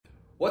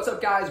What's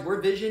up, guys?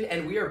 We're Vision,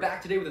 and we are back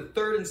today with the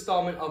third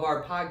installment of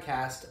our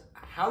podcast,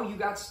 How You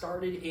Got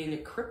Started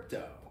in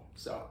Crypto.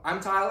 So, I'm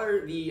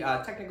Tyler, the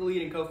technical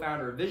lead and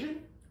co-founder of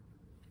Vision.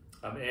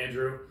 I'm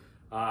Andrew.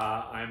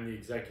 I'm the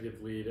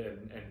executive lead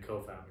and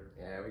co-founder.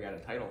 Yeah, we got a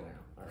title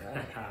now. All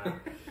right.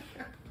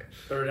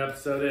 Third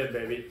episode in,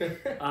 baby.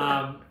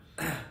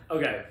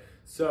 Okay,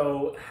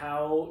 so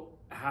how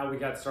we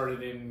got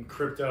started in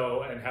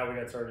crypto and how we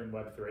got started in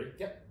Web3.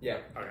 Yep. Yeah.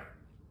 Okay.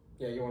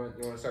 Yeah, you want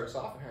to start us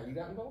off on how you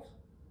got involved?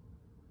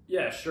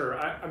 Yeah, sure.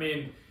 I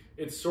mean,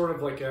 it's sort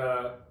of like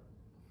a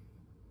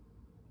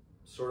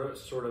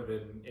sort of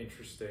an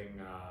interesting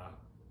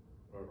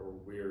or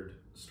weird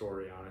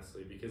story,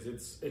 honestly, because it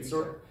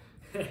sort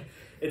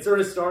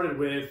of started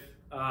with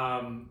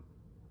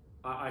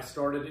I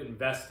started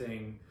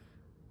investing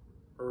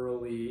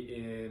early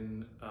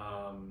in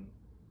I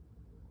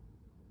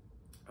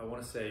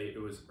want to say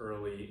it was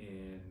early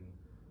in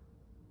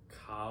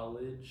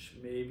college,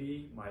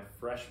 maybe my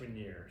freshman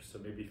year, so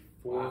maybe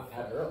four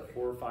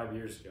or 5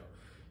 years ago.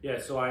 Yeah,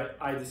 so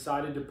I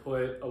decided to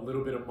put a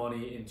little bit of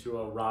money into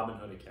a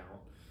Robinhood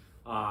account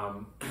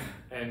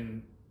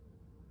and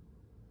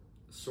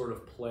sort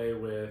of play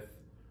with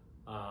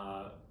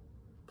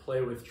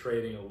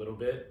trading a little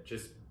bit,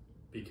 just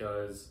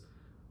because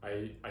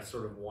I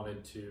sort of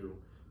wanted to.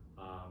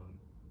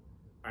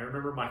 I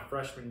remember my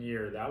freshman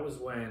year, that was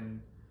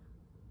when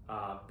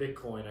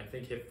Bitcoin, I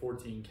think, hit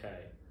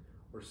 14K.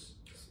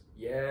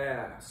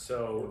 Yeah.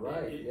 So you're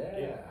right.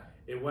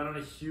 It went on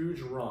a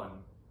huge run.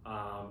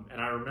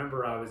 And I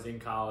remember I was in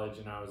college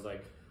and I was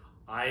like,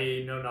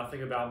 I know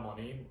nothing about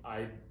money.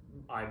 I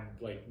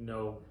like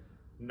know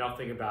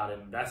nothing about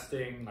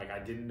investing. Like, I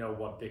didn't know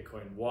what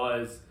Bitcoin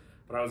was,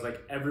 but I was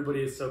like,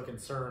 everybody is so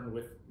concerned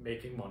with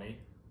making money.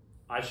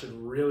 I should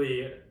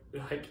really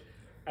like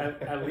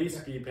at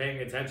least be paying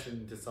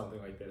attention to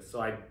something like this. So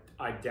I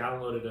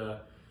downloaded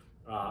a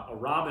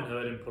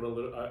Robinhood and put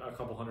a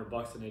couple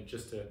 $100 in it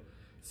just to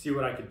see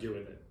what I could do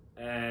with it.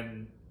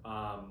 And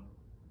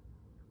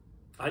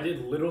I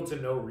did little to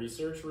no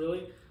research,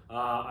 really.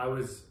 I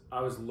was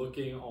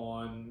looking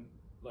on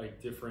like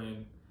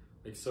different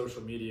like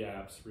social media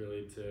apps,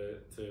 really,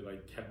 to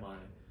like get my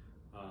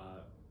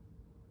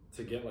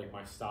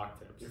my stock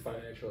tips. Your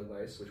financial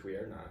advice, which we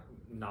are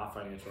not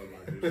financial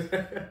advisors.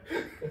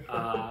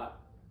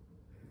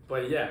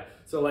 But yeah,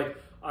 so like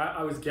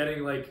I was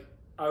getting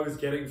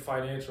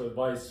financial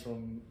advice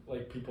from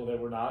like people that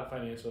were not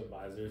financial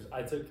advisors.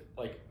 I took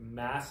like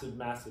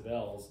massive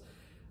L's,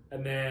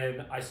 and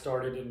then I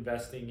started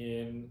investing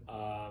in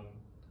a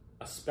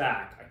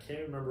SPAC. I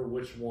can't remember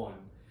which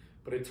one,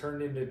 but it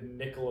turned into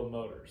Nikola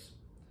Motors,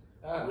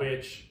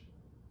 which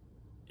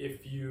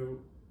if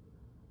you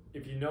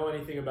know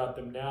anything about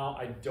them now,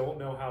 I don't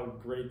know how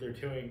great they're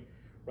doing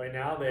right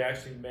now. They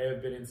actually may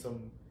have been in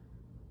some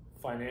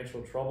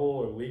financial trouble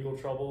or legal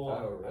trouble.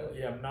 Oh, really?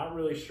 Yeah, I'm not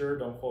really sure.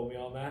 Don't quote me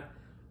on that.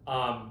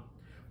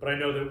 But I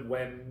know that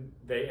when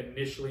they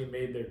initially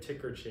made their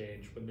ticker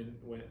change, when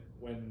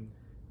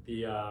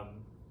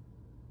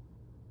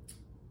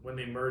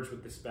they merged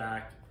with the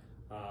SPAC,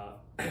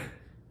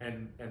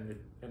 and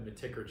the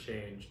ticker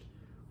changed,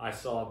 I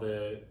saw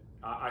it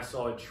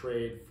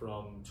trade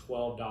from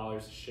 $12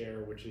 a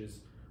share, which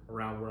is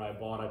around where I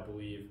bought, I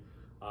believe,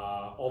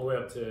 all the way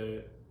up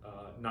to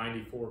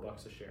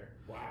 $94 a share.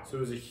 Wow. So it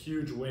was a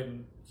huge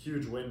win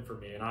for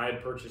me. And I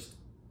had purchased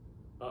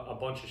a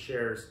bunch of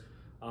shares,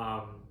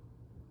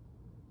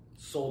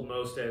 sold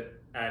most at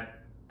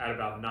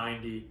about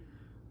 90,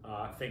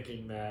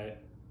 thinking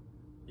that,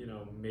 you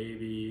know,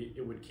 maybe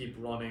it would keep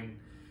running.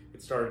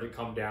 It started to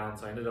come down,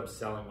 so I ended up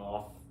selling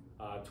off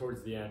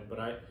towards the end. But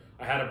I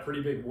had a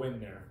pretty big win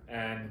there,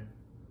 and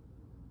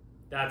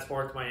that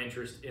sparked my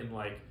interest in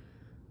like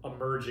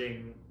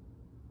emerging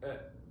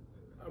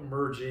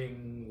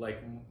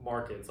like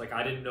markets. Like,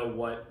 I didn't know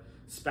what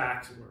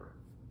SPACs were.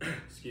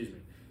 Excuse me.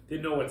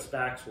 Didn't know what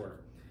SPACs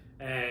were.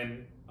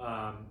 And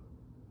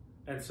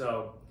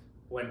so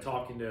when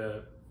talking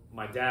to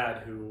my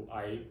dad, who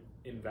I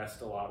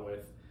invest a lot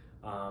with,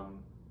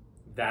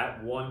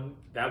 that win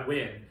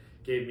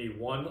gave me,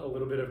 one, a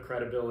little bit of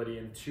credibility,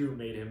 and two,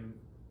 made him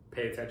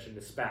pay attention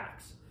to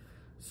SPACs.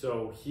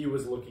 So he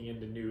was looking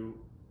into new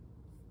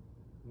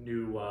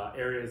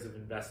areas of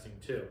investing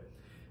too.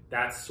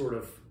 That's sort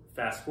of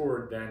fast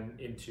forward then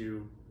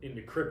into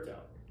crypto.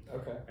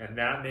 Okay. And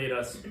that made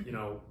us, you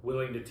know,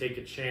 willing to take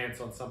a chance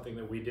on something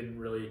that we didn't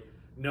really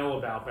know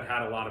about but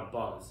had a lot of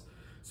buzz.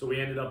 So we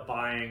ended up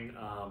buying,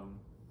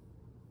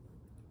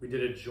 we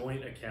did a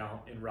joint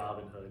account in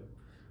Robinhood.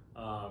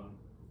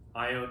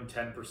 I owned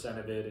 10%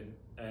 of it,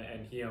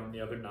 and he owned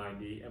the other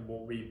 90. And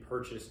what we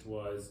purchased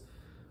was,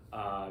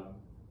 I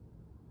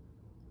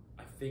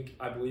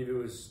believe it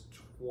was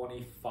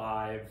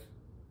 25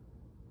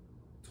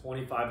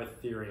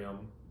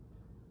 Ethereum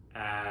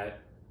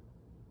at,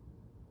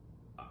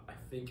 I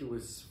think it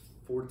was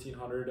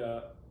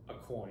 $1,400 a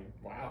coin.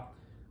 Wow.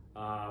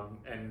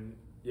 And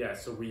yeah,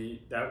 so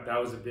that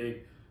was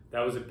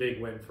a big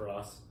win for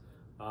us.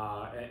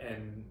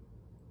 And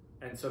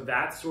so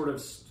that sort of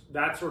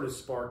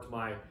sparked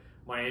my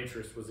my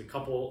interest was a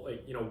couple,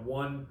 like, you know,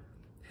 one,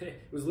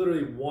 it was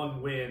literally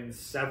one win,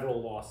 several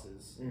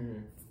losses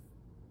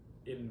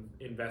in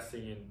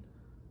investing in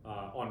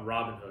on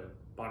Robinhood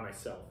by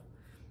myself.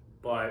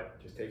 But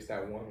just takes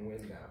that one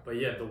win now. But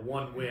yeah, the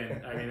one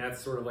win, I mean,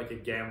 that's sort of like a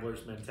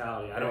gambler's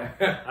mentality. I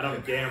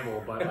don't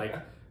gamble, but like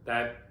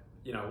that,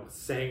 you know,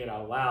 saying it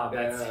out loud,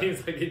 that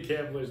seems like a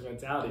gambler's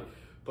mentality.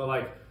 But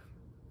like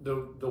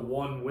the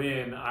one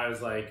win, I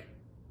was like,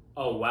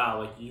 oh wow,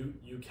 like you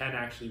can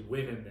actually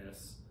win in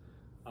this.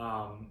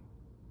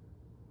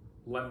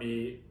 Let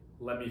me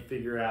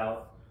figure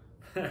out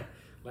I got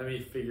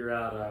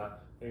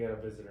a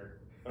visitor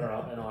or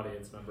an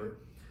audience member.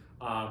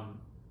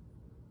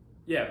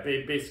 Yeah,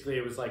 basically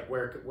it was like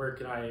where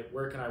can I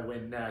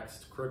win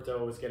next?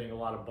 Crypto was getting a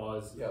lot of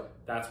buzz. Yep.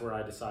 That's where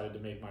I decided to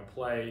make my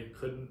play.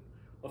 Couldn't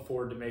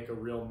afford to make a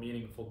real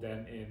meaningful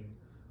dent in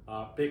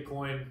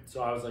Bitcoin,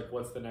 so I was like,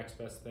 what's the next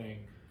best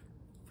thing?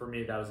 For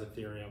me, that was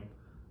Ethereum.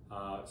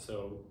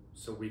 So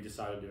we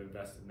decided to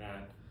invest in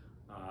that,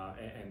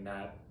 and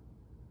that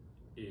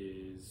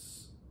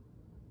is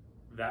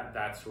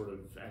that sort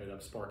of ended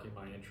up sparking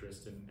my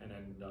interest and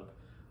ended up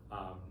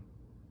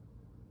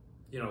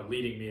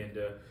leading me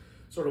into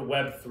sort of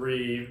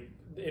Web3,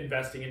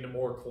 investing into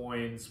more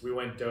coins. We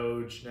went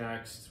Doge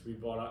next. We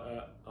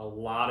bought a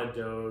lot of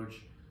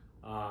Doge,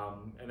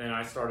 and then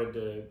I started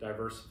to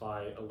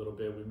diversify a little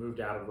bit. We moved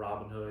out of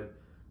Robinhood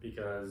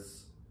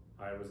because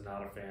I was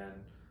not a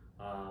fan,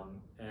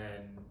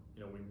 and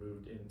we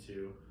moved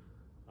into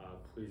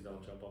please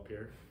don't jump up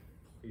here,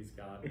 please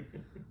God.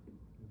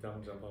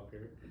 Don't jump up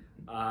here.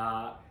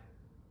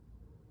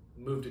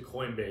 Moved to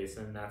Coinbase,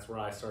 and that's where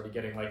I started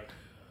getting like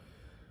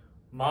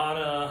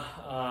Mana.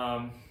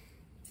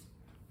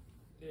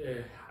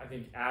 I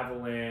think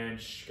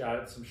Avalanche,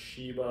 got some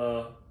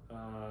Shiba.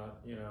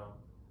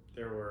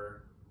 There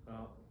were.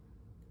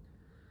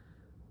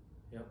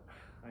 Yep,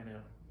 I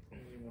know.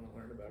 You want to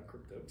learn about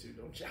crypto too,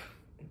 don't you?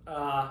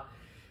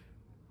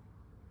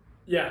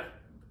 Yeah,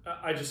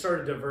 I just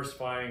started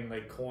diversifying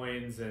like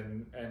coins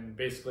and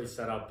basically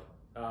set up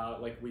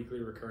like weekly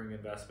recurring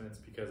investments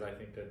because I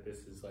think that this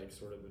is like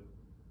sort of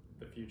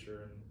the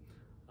future,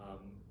 and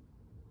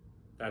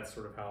that's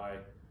sort of how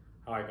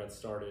I got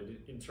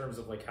started. In terms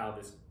of like how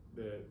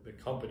the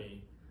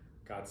company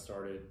got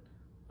started,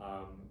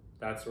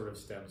 that sort of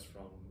stems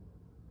from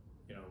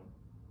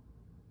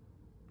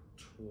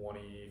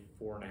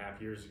 24 and a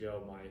half years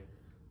ago. My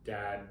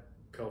dad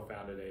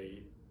co-founded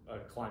a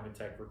climate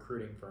tech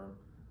recruiting firm,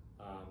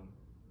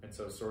 and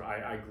so sort of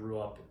I grew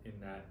up in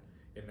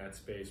that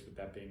space, with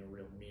that being a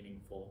real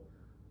meaningful,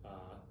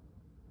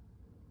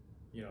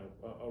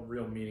 a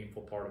real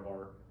meaningful part of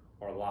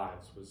our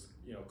lives was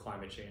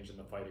climate change and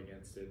the fight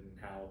against it, and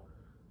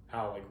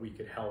how like we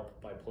could help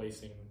by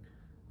placing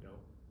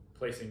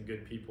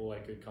good people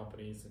at good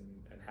companies and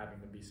having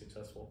them be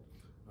successful.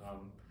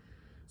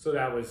 So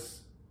that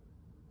was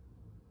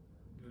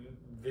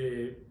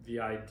the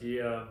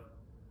idea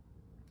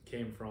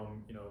came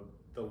from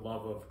the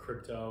love of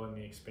crypto and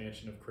the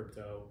expansion of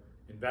crypto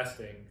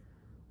investing,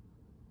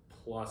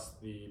 plus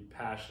the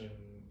passion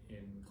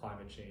in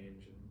climate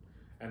change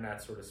and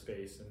that sort of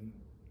space, and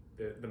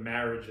the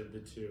marriage of the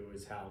two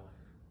is how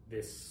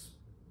this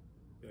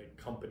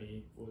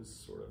company was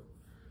sort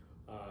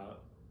of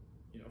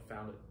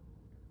founded.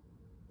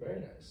 Very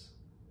nice.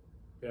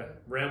 Yeah,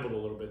 rambled a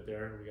little bit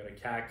there. We got a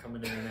cat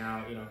coming in and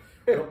out.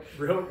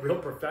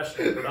 Real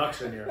professional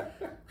production here.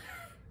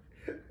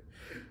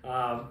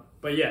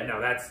 But yeah,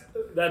 no,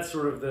 that's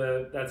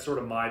sort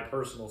of my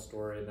personal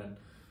story, and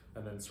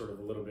then sort of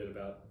a little bit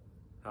about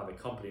how the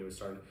company was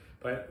started.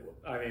 But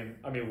I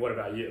mean, what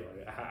about you?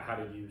 How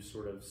did you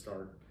sort of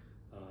start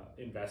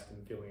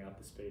investing, filling out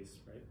the space,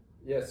 right?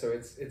 Yeah, so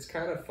it's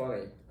kind of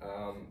funny.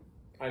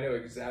 I know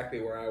exactly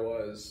where I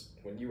was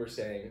when you were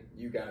saying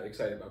you got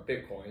excited about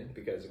Bitcoin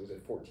because it was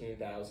at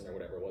 14,000 or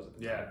whatever it was at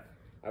the time.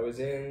 I was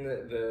in I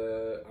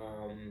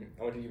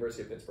went to the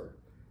University of Pittsburgh,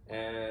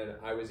 and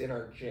I was in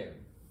our gym,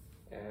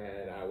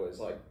 and I was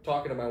like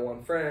talking to my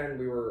one friend.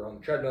 We were on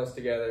the treadmills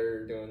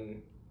together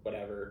doing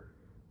whatever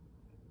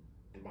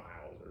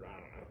miles, or I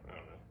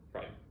don't know,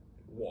 probably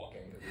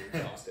walking because we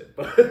were exhausted.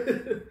 But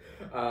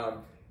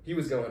he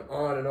was going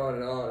on and on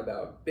and on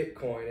about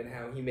Bitcoin and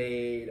how he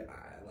made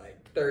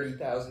like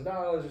 $30,000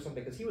 or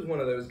something, because he was one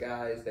of those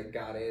guys that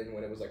got in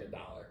when it was like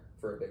 $1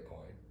 for a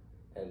Bitcoin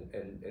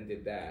and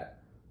did that.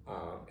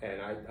 And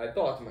I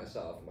thought to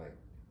myself, I'm like,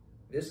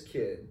 this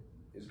kid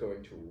is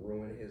going to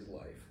ruin his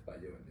life by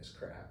doing this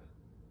crap.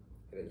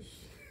 And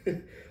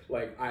then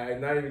like,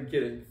 I'm not even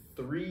kidding,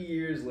 3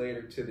 years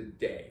later to the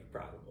day,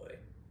 probably,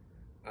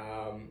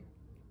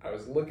 I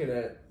was looking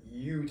at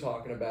you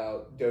talking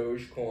about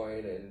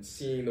Dogecoin and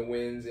seeing the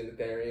wins in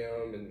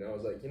Ethereum, and I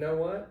was like, you know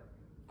what?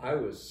 I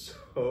was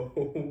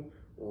so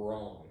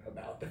wrong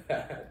about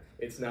that.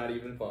 It's not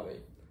even funny.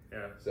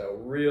 Yeah. So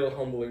real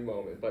humbling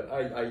moment. But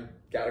I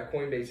got a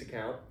Coinbase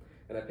account,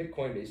 and I picked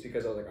Coinbase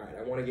because I was like, all right,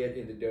 I want to get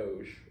into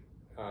Doge,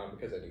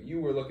 because I knew you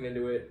were looking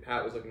into it,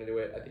 Pat was looking into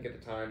it. I think at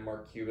the time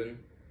Mark Cuban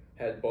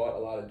had bought a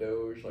lot of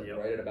Doge,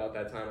 right at about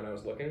that time when I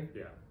was looking.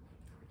 Yeah.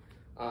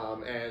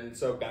 And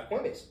so got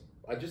Coinbase.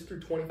 I just threw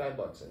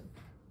 $25 in.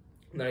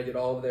 And then I did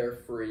all of their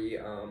free,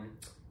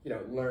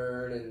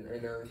 learn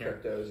and earn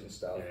cryptos and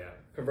stuff. Yeah.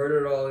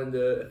 Converted it all into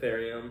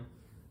Ethereum,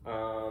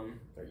 or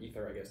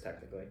Ether, I guess,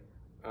 technically.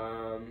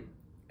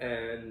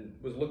 And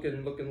was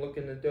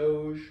looking at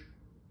Doge.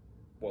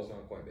 Wasn't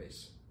on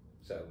Coinbase.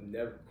 So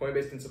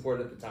Coinbase didn't support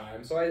it at the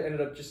time. So I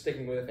ended up just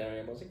sticking with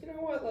Ethereum. I was like, you know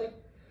what, like,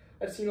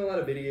 I've seen a lot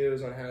of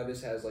videos on how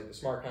this has like the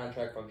smart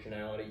contract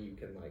functionality. You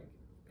can like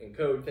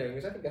encode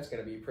things. I think that's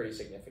going to be pretty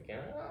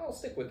significant. I'll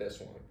stick with this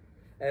one.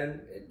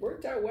 And it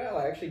worked out well.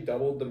 I actually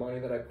doubled the money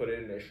that I put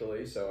in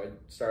initially. So I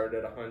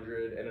started at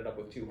 100, ended up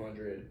with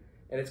 200.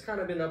 And it's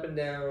kind of been up and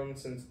down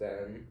since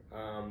then,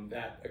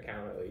 that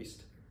account at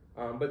least.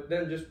 But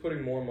then just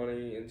putting more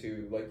money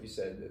into, like you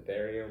said,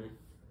 Ethereum.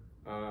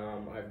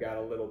 I've got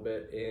a little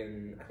bit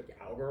in, I think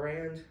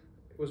Algorand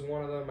was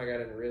one of them. I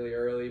got in really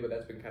early, but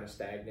that's been kind of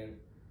stagnant.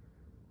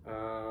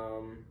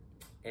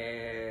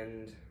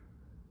 And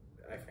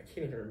I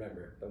can't even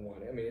remember the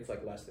one. I mean, it's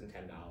like less than $10,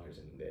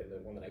 and the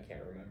one that I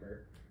can't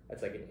remember,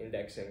 that's like an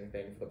indexing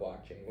thing for the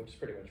blockchain, which is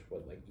pretty much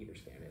what like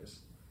Etherscan is.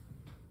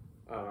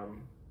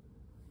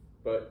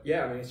 But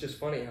yeah, I mean, it's just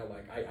funny how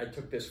like I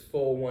took this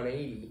full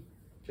 180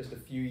 just a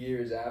few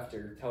years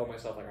after telling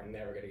myself like I'm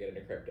never gonna get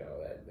into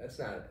crypto. That's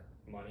not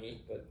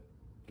money, but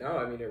no,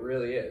 I mean it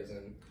really is,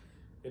 and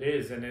it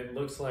is, and it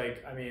looks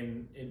like, I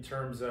mean, in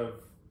terms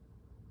of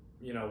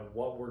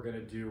what we're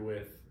gonna do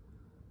with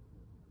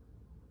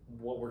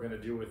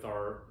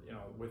our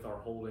with our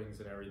holdings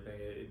and everything,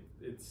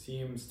 it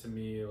seems to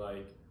me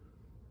like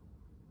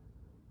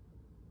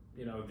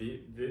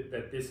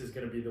that this is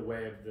going to be the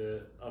way of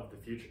the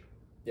future.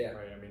 Yeah.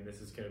 Right. I mean,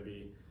 this is going to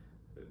be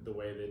the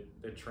way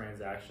that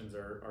transactions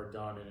are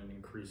done in an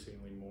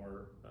increasingly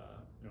more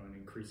an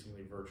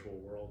increasingly virtual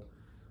world.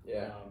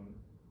 Yeah.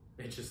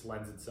 It just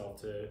lends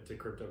itself to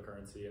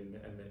cryptocurrency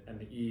and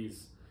the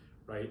ease,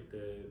 right?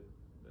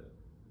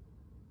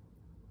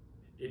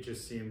 It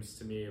just seems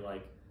to me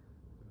like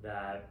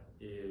that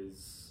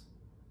is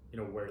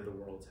where the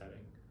world's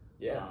heading.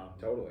 Yeah,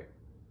 totally.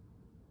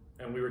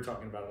 And we were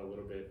talking about it a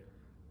little bit.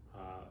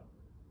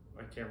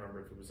 I can't remember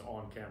if it was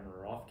on camera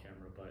or off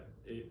camera, but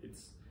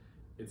it's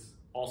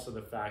also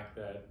the fact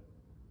that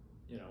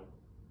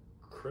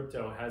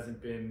crypto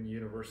hasn't been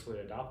universally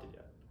adopted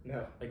yet.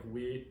 No, like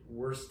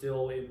we're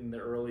still in the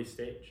early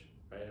stage,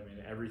 right? I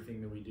mean,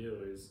 everything that we do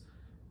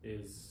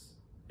is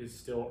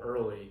still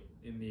early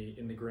in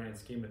the grand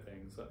scheme of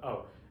things.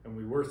 Oh, and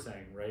we were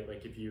saying, right,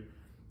 like if you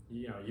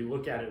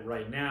look at it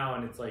right now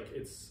and it's like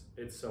it's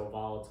so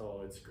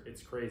volatile,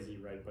 it's crazy,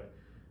 right? But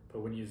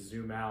when you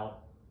zoom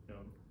out,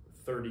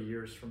 30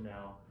 years from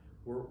now,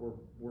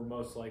 we're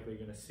most likely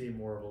going to see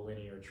more of a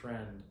linear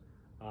trend,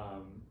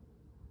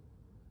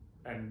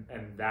 and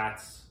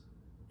that's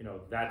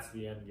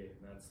the end game.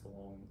 That's the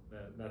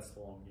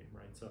long game,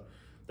 right? So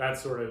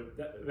that's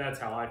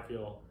how I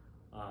feel.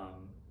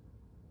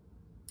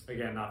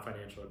 Again, not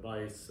financial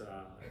advice.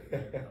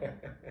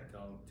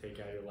 Don't take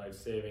out your life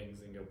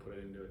savings and go put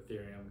it into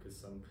Ethereum because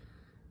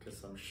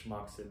some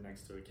schmuck sitting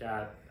next to a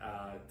cat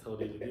told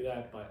you to do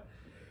that. But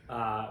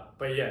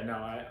yeah, no,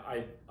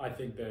 I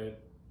think that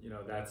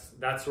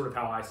that's sort of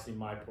how I see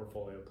my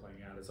portfolio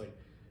playing out. It's like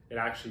it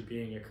actually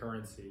being a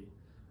currency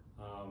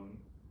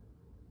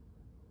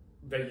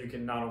that you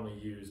can not only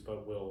use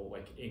but will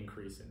like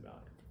increase in value.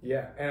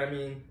 Yeah, and I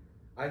mean,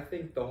 I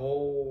think the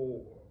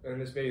whole, and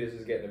this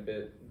is getting a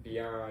bit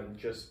beyond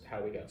just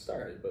how we got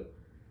started, but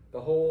the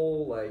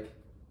whole like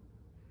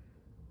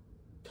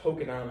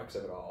tokenomics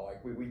of it all,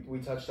 like we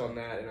touched on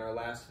that in our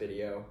last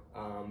video,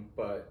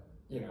 but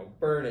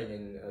burning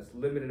in a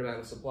limited amount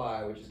of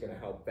supply, which is going to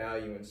help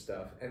value and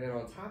stuff, and then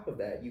on top of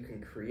that you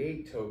can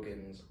create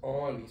tokens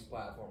on these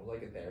platforms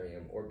like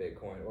Ethereum or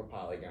Bitcoin or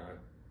Polygon,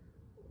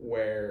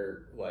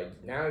 where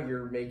like now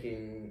you're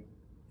making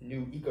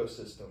new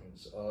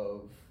ecosystems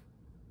of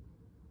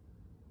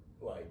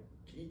like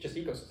just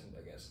ecosystems,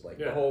 I guess. Like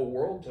the whole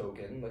world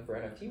token, like for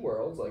NFT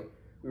worlds, like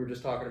we were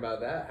just talking about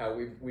that, how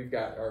we've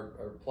got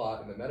our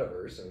plot in the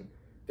metaverse, and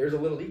there's a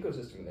little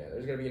ecosystem in there.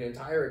 There's going to be an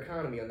entire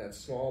economy on that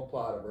small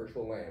plot of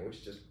virtual land, which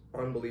is just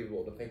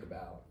unbelievable to think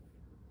about.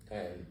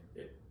 And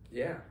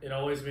it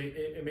always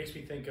makes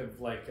me think of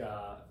like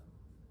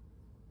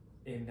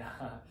in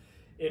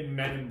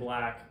Men in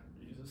Black.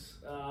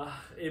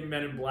 In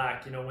Men in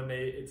Black, when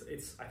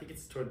it's I think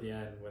it's toward the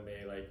end when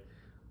they like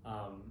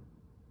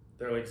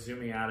they're like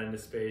zooming out into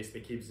space.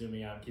 They keep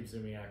zooming out,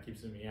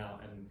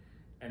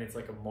 and it's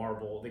like a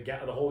marble.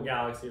 The whole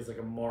galaxy is like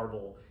a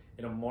marble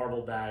in a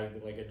marble bag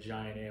that like a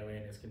giant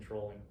alien is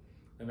controlling,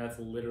 and that's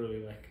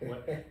literally like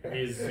what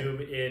you zoom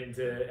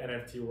into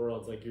NFT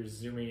worlds. Like you're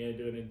zooming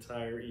into an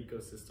entire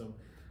ecosystem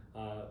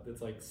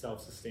that's like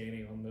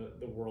self-sustaining on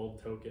the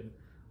world token,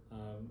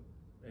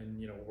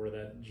 and we're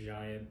that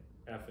giant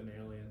effing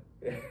alien.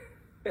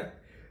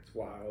 It's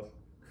wild.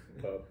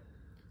 But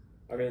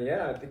I mean,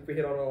 I think we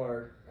hit on all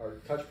our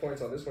touch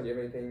points on this one. Do you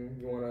have anything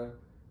you want to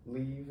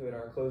leave in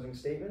our closing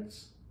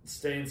statements?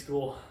 Stay in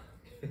school.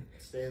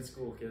 Stay in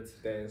school, kids.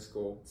 Stay in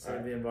school.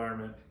 Save the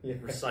environment. Yeah.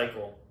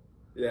 Recycle.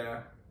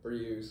 Yeah,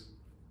 reuse.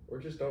 Or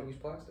just don't use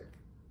plastic.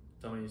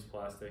 Don't use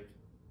plastic.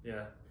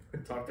 Yeah.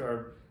 Talk to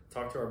our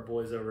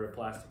boys over at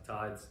Plastic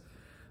Tides.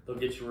 They'll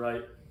get you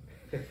right.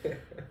 All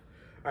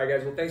right,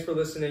 guys. Well, thanks for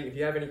listening. If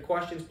you have any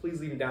questions,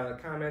 please leave them down in the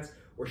comments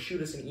or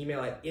shoot us an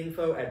email at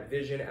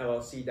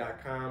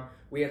info@VZNllc.com.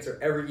 We answer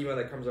every email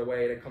that comes our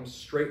way, and it comes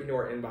straight into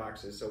our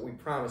inboxes, so we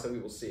promise that we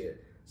will see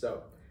it.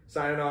 So,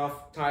 signing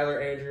off, Tyler,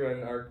 Andrew,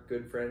 and our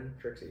good friend,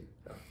 Trixie.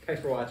 So,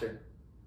 thanks for watching.